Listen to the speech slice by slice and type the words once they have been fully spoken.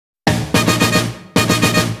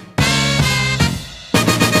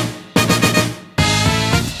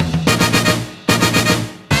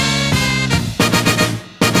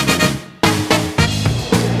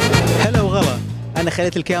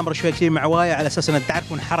خليت الكاميرا شوي كذي معوايا على اساس ان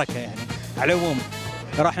تعرفون حركه يعني. على العموم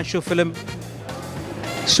راح نشوف فيلم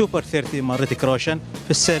سوبر 30 مال ريتيك روشان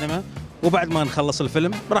في السينما، وبعد ما نخلص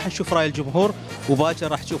الفيلم راح نشوف راي الجمهور،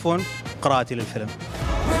 وباكر راح تشوفون قراءتي للفيلم.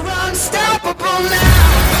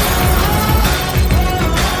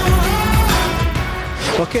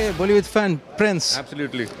 Okay, Bollywood fan, Prince.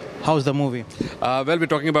 Absolutely. How's the movie? Well, we're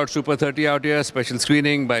talking about Super30 out here, special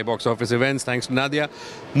screening by Box Office Events, thanks to Nadia.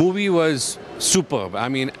 Movie was superb. I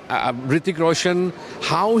mean, Rithik Roshan,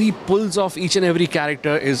 how he pulls off each and every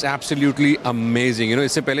character is absolutely amazing. You know,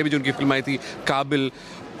 इससे पहले भी जो उनकी film आई थी, काबिल,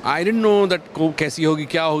 I didn't know that कैसी होगी,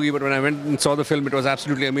 क्या होगी, but when I went and saw the film, it was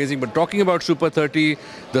absolutely amazing. But talking about Super30,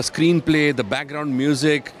 the screenplay, the background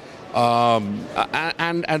music,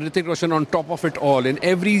 and Rithik Roshan on top of it all, in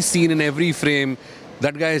every scene, in every frame,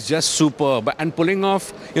 that guy is just superb. And pulling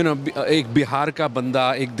off, you know, ek Bihar ka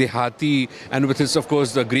banda, ek dehati, and with his, of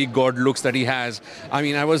course, the Greek god looks that he has. I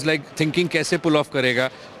mean, I was like thinking kaise pull off karega,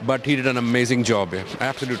 but he did an amazing job. Yeah.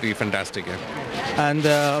 Absolutely fantastic. Yeah. And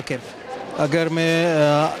okay, अगर मैं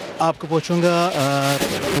आपको पूछूंगा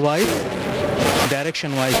wise,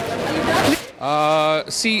 direction wise.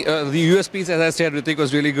 See, the USPs, as I said, Rithik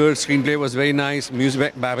was really good. Screenplay was very nice.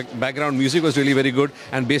 Music, background music was really very good,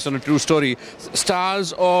 and based on a true story.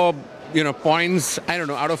 Stars or points, I don't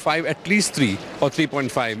know, out of 5, at least 3 or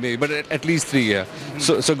 3.5 maybe, but at least 3. Yeah.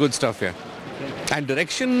 So good stuff. Yeah. And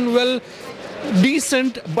direction, well,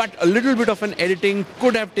 decent, but a little bit of an editing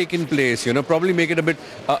could have taken place. You know, probably make it a bit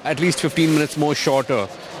at least 15 minutes more shorter.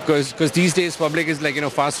 Because these days public is like,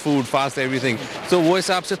 fast food, fast everything. So वो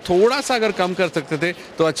हिसाब से थोड़ा सा अगर कम कर सकते थे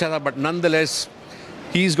तो अच्छा था. But nonetheless,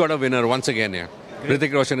 he's got a winner once again. Yeah,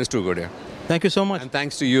 Rithik Roshan is too good. Yeah. Thank you so much. And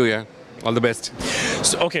thanks to you. Yeah. All the best.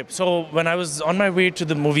 So when I was on my way to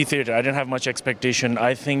the movie theater, I didn't have much expectation.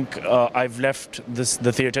 I think I've left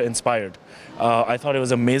the theater inspired. I thought it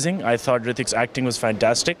was amazing. I thought Rithik's acting was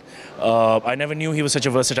fantastic. I never knew he was such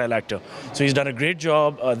a versatile actor. So he's done a great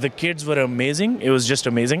job. The kids were amazing. It was just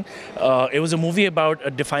amazing. It was a movie about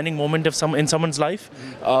a defining moment in someone's life.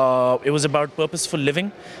 It was about purposeful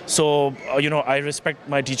living. So I respect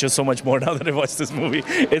my teachers so much more now that I watched this movie.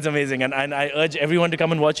 It's amazing, and I urge everyone to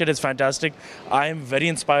come and watch it. It's fantastic. I am very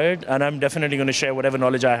inspired, and I'm definitely going to share whatever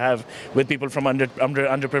knowledge I have with people from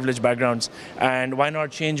underprivileged backgrounds. And why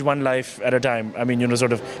not change one life at a time? I mean,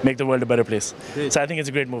 sort of make the world a better place. So I think it's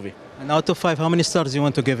a great movie. And out of 5, how many stars do you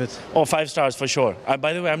want to give it? Oh, 5 stars for sure.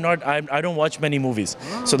 By the way, I don't watch many movies.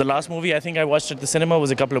 So the last movie I think I watched at the cinema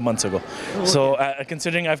was a couple of months ago. So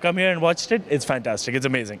considering I've come here and watched it, it's fantastic. It's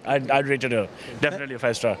amazing. I'd rate it definitely a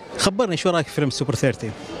 5 star. خبرني شو رايك في فيلم سوبر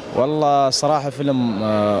 30؟ والله صراحة فيلم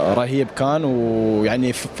رهيب كان،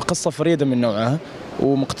 ويعني قصة فريدة من نوعها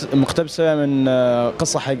ومقتبسة من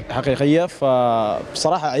قصة حقيقية،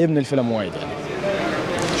 فبصراحة عجبني الفيلم وايد يعني.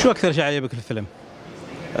 شو أكثر شيء عجبك في الفيلم؟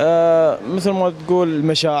 مثل ما تقول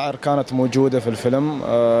المشاعر كانت موجودة في الفيلم.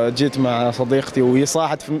 جيت مع صديقتي وهي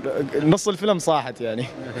صاحت في نص الفيلم صاحت يعني.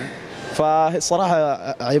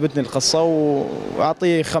 فصراحة عجبتني القصة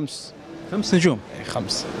وأعطيه 5 نجوم.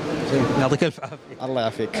 5. يعطيك الف عافية. الله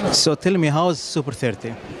يعافيك. So tell me, how is Super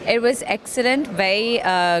 30? It was excellent, very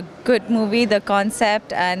good movie. The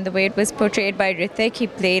concept and the way it was portrayed by Rithik, he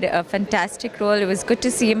played a fantastic role. It was good to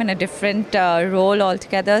see him in a different role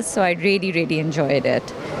altogether. So I really, really enjoyed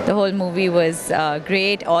it. The whole movie was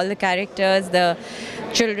great. All the characters, the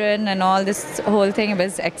children, and all this whole thing, it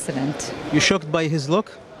was excellent. You shocked by his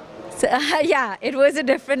look? So, yeah, it was a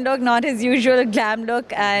different look, not his usual glam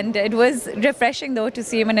look, and it was refreshing though to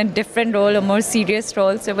see him in a different role, a more serious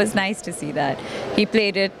role. So it was nice to see that he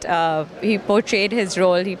played it. He portrayed his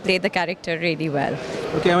role. He played the character really well.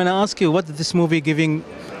 Okay, I'm going to ask you, what is this movie giving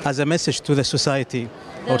as a message to the society,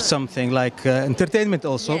 or something like entertainment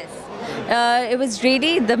also? Yes. It was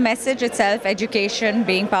really the message itself, education,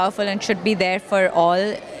 being powerful and should be there for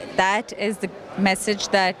all. That is the message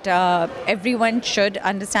that everyone should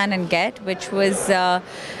understand and get, which was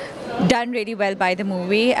done really well by the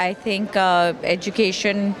movie. I think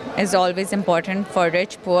education is always important for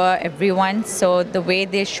rich, poor, everyone. So the way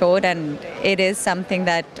they showed, and it is something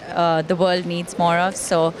that the world needs more of.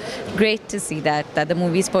 So great to see that the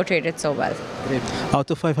movies portrayed it so well. Great.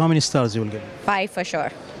 Out of 5, how many stars you will give? 5 for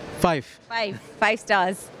sure. 5? 5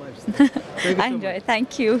 stars. I enjoy it.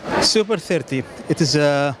 Thank you. Super 30. It is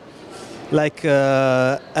like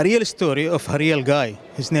a real story of a real guy.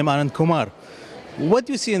 His name Anand Kumar. What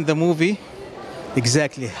do you see in the movie?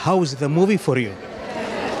 Exactly. How is the movie for you?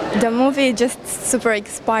 The movie is just super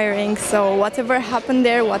inspiring. So whatever happened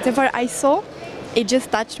there, whatever I saw, it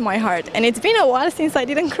just touched my heart. And it's been a while since I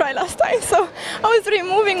didn't cry last time, so I was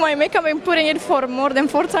removing my makeup and putting it for more than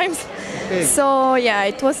 4 times. Okay. So yeah,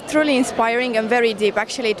 it was truly inspiring and very deep.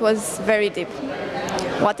 Actually, it was very deep.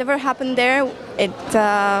 Whatever happened there,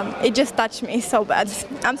 it just touched me so bad.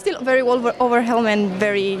 I'm still very overwhelmed and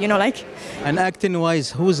very, you know, like. And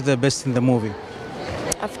acting-wise, who's the best in the movie?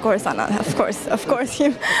 Of course, Anna. Of course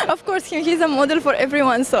him. Of course him. He's a model for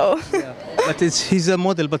everyone. So. Yeah. But he's a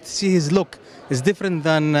model. But see, his look is different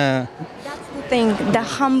than. That's the thing. The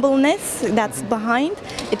humbleness that's behind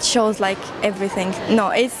it shows like everything.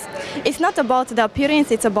 No, it's not about the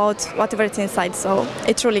appearance. It's about whatever it's inside. So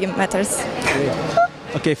it truly matters. Yeah.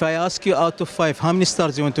 Okay, if I ask you out of 5, how many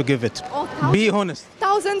stars you want to give it? Oh, be honest.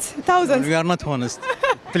 Thousands. We are not honest.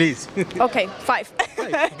 Please. Okay, 5.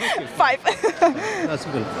 5. That's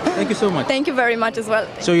good. Thank you so much. Thank you very much as well.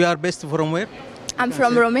 So you are based from where? I'm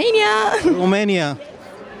from Romania.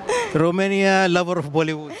 Romania, lover of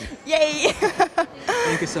Bollywood. Yay!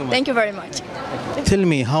 Thank you so much. Than's very much. Tell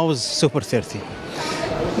me, how's Super30?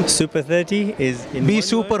 Super30 is... Be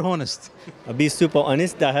super honest. Be super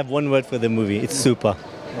honest. I have one word for the movie. It's super.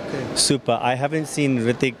 Okay. Super. I haven't seen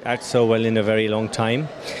Rيتيك act so well in a very long time.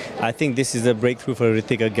 I think this is a breakthrough for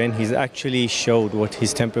Rيتيك again. He's actually showed what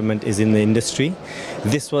his temperament is in the industry.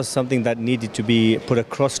 This was something that needed to be put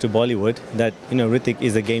across to Bollywood, that, you know, Rيتيك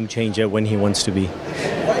is a game changer when he wants to be.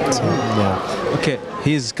 So, yeah. Okay,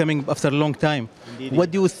 he's coming after a long time. Indeed.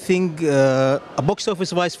 What do you think, box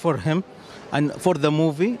office wise for him and for the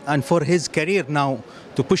movie and for his career now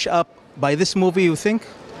to push up by this movie, you think?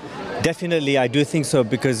 Definitely, I do think so,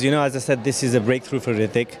 because, you know, as I said, this is a breakthrough for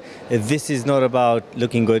Rيتيك. This is not about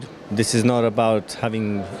looking good. This is not about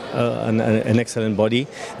having an excellent body.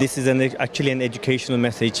 This is actually an educational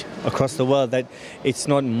message across the world, that it's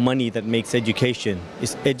not money that makes education.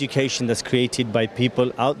 It's education that's created by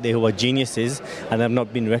people out there who are geniuses and have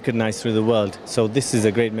not been recognized through the world. So this is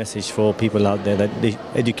a great message for people out there, that the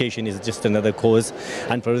education is just another cause.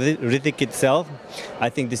 And for Rيتيك itself, I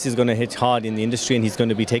think this is going to hit hard in the industry, and he's going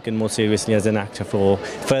to be taken more seriously as an actor for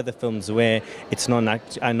further films where it's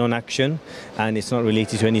non-action and it's not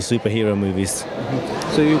related to any superhero movies.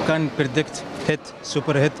 Mm-hmm. So you can predict hit,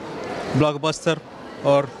 super hit, blockbuster,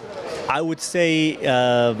 or? I would say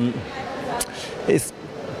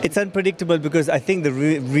it's unpredictable, because I think the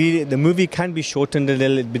movie can be shortened a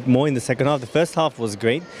little bit more in the second half. The first half was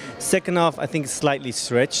great. Second half, I think, slightly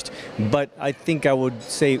stretched, but I think I would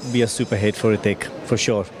say be a super hit for Rيtيك, for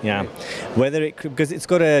sure. Yeah, because it's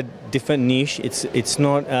got a different niche. It's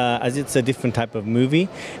not as it's a different type of movie.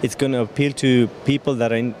 It's going to appeal to people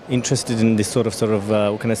that are interested in this sort of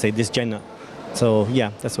what can I say, this genre. So yeah,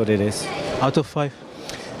 that's what it is. Out of 5,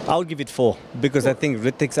 I would give it 4, because I think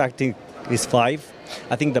Rيtik's acting is 5.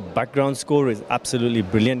 I think the background score is absolutely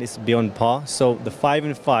brilliant. It's beyond par. So the 5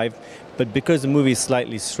 and 5, but because the movie is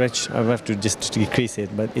slightly stretched, I have to just decrease it.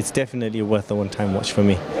 But it's definitely worth a one-time watch for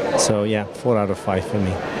me. So yeah, 4 out of 5 for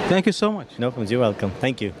me. Thank you so much. No problem. You're welcome.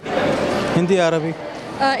 Thank you. Hindi, Arabic?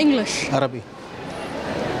 English. Arabic.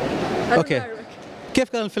 Okay. كيف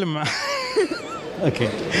كان الفيلم؟ Okay.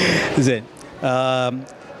 زين.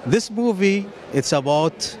 This movie, it's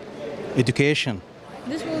about education.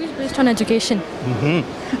 This movie is based on education.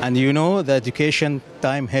 Mm-hmm. And you know, the education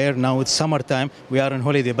time here, now it's summertime, we are on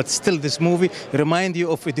holiday, but still this movie remind you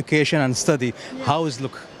of education and study. Yeah. How is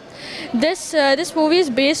look? This movie is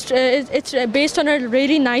based on a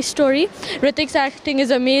really nice story. Rītik's acting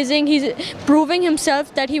is amazing. He's proving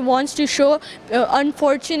himself that he wants to show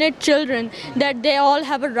unfortunate children that they all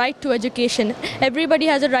have a right to education. Everybody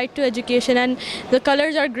has a right to education, and the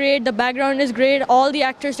colors are great, the background is great, all the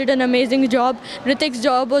actors did an amazing job. Rītik's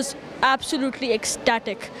job was absolutely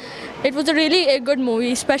ecstatic. It was a really good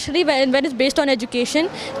movie, especially when it's based on education.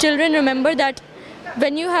 Children remember that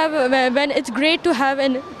when it's great to have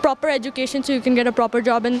a proper education so you can get a proper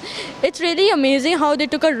job, and it's really amazing how they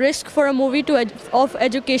took a risk for a movie of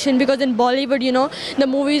education, because in Bollywood, you know, the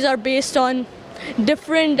movies are based on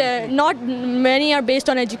different, not many are based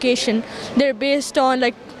on education. They're based on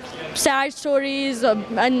like sad stories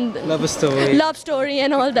and love story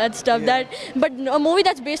and all that stuff. Yeah. But a movie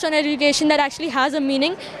that's based on education that actually has a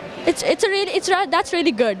meaning, that's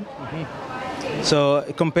really good. Mm-hmm. So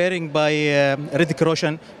comparing by Rītik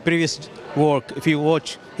Roshan previous work, if you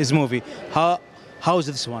watch his movie, how is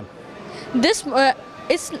this one? This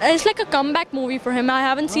it's like a comeback movie for him. I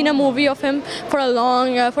haven't seen a movie of him for a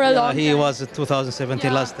long time. He was in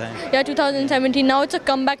 2017 last time. Yeah, 2017. Now it's a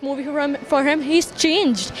comeback movie for him. He's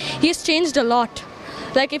changed. He's changed a lot.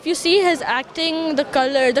 Like if you see his acting, the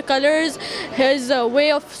colors, his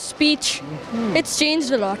way of speech, it's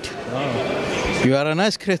changed a lot. Wow. You are a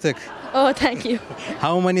nice critic. Oh, thank you.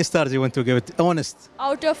 How many stars you want to give it? Honest.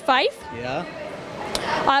 Out of 5, Yeah.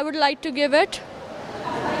 I would like to give it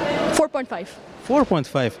 4.5.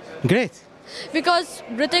 4.5. Great. Because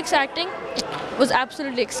Ritik's acting was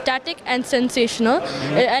absolutely ecstatic and sensational,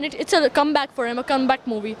 and it's a comeback for him, a comeback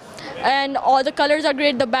movie, and all the colors are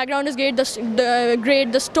great, the background is great,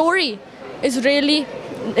 the story is really,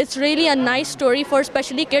 it's really a nice story for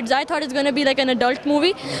especially kids. I thought it's going to be like an adult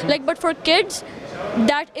movie, but for kids,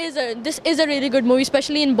 this is a really good movie,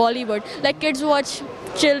 especially in Bollywood. Like, kids watch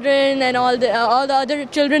children and all the other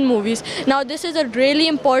children movies. Now this is a really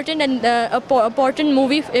important and important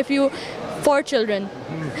movie for children.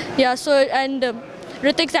 Yeah. So, and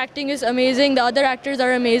Ritik's acting is amazing. The other actors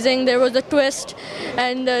are amazing. There was a twist,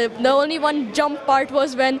 and the only one jump part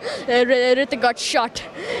was when Ritik got shot.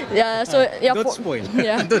 Yeah. So yeah. Don't spoil.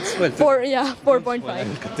 Yeah. Don't spoil. 4.5.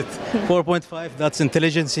 4.5. That's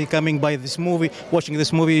intelligence coming by this movie. Watching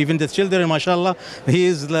this movie, even the children, mashallah. He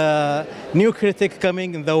is the new critic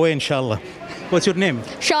coming in the way, inshallah. What's your name?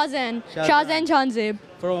 Shahzan Janzeb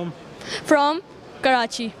From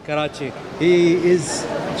Karachi. Karachi. He is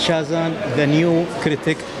Shahzan, the new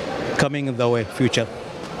critic coming in the way, future.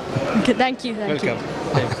 Okay, thank you. Welcome.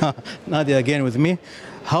 Nadia again with me.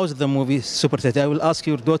 How's the movie Super30? I will ask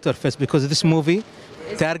your daughter first because this movie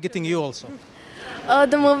targeting you also. Oh,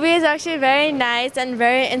 the movie is actually very nice and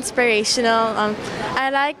very inspirational.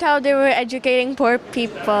 I liked how they were educating poor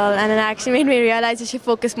people, and it actually made me realize I should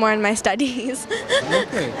focus more on my studies.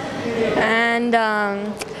 Okay. And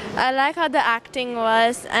I like how the acting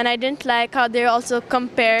was, and I didn't like how they were also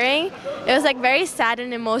comparing. It was like very sad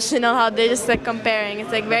and emotional how they're just like comparing.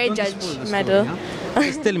 It's like very judgmental.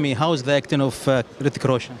 Just tell me, how's the acting of Ritik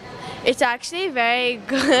Roshan? It's actually very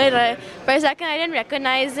good. For a second I didn't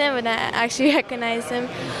recognize him, but I actually recognized him.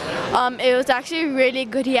 It was actually really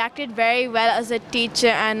good. He acted very well as a teacher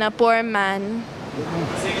and a poor man.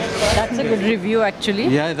 That's a good review, actually.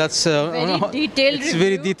 Yeah, that's Very detailed It's review.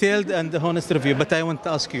 very detailed and honest review. But I want to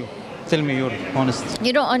ask you, tell me your honest.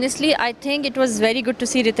 You know, honestly, I think it was very good to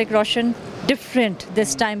see Ritik Roshan different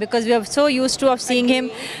this time, because we are so used to of seeing him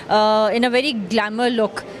in a very glamour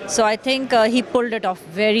look. So I think he pulled it off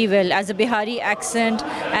very well as a Bihari accent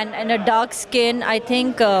and a dark skin. I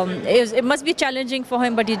think it must be challenging for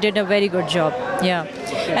him, but he did a very good job. Yeah.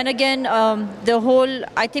 And again, the whole,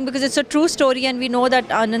 I think because it's a true story, and we know that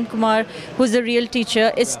Anand Kumar, who's the real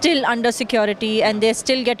teacher, is still under security, and they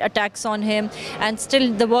still get attacks on him, and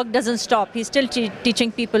still the work doesn't stop. He's still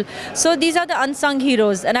teaching people. So these are the unsung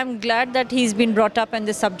heroes, and I'm glad that he's been brought up and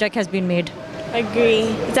this subject has been made. Agree.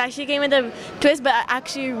 It actually came with a twist, but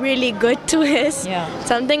actually really good twist. Yeah.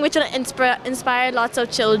 Something which will inspire lots of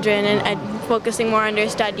children and focusing more on their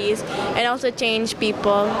studies, and also change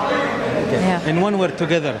people. Yeah. In one word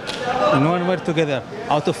together. In one word together.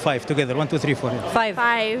 Out of 5 together. 1, 2, 3, 4. 5.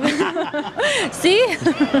 5. See?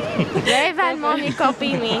 Very bad, mommy.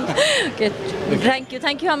 Copy me. Okay.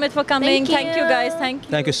 Thank you Hamad for coming. Thank you guys. Thank you.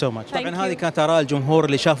 Thank you so much. Thank طبعا you. هذه كانت آراء الجمهور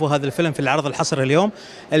اللي شافوا هذا الفيلم في العرض الحصري اليوم.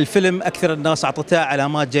 الفيلم أكثر الناس أعطته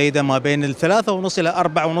علامات جيدة ما بين 3.5 إلى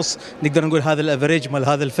 4.5. نقدر نقول هذا الأفريج مال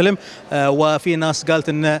هذا الفيلم. وفي ناس قالت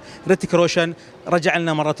إن ريتيك روشان رجع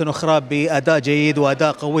لنا مرة أخرى بأداء جيد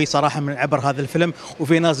وأداء قوي صراحة من عبر هذا الفيلم.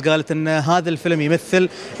 وفي ناس قالت أن هذا الفيلم يمثل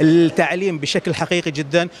التعليم بشكل حقيقي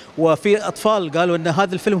جدا. وفي أطفال قالوا أن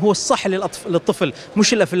هذا الفيلم هو الصح للطفل،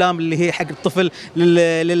 مش الأفلام اللي هي حق الطفل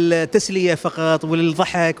للتسلية فقط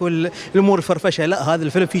وللضحك والأمور الفرفشة. لا، هذا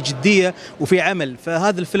الفيلم فيه جدية وفي عمل،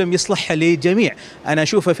 فهذا الفيلم يصلح للجميع. أنا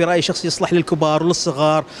أشوفه في رأيي شخصي يصلح للكبار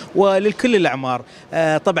وللصغار وللكل الأعمار.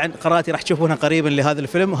 طبعا قراءتي راح تشوفونها قريبا لهذا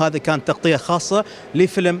الفيلم. وهذا كان تغطية خاصة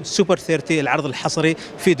لفيلم سوبر 30 العرض الحصري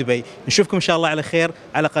في دبي. نشوفكم إن شاء الله على خير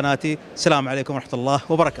على قناتي. السلام عليكم ورحمة الله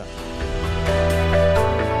وبركاته.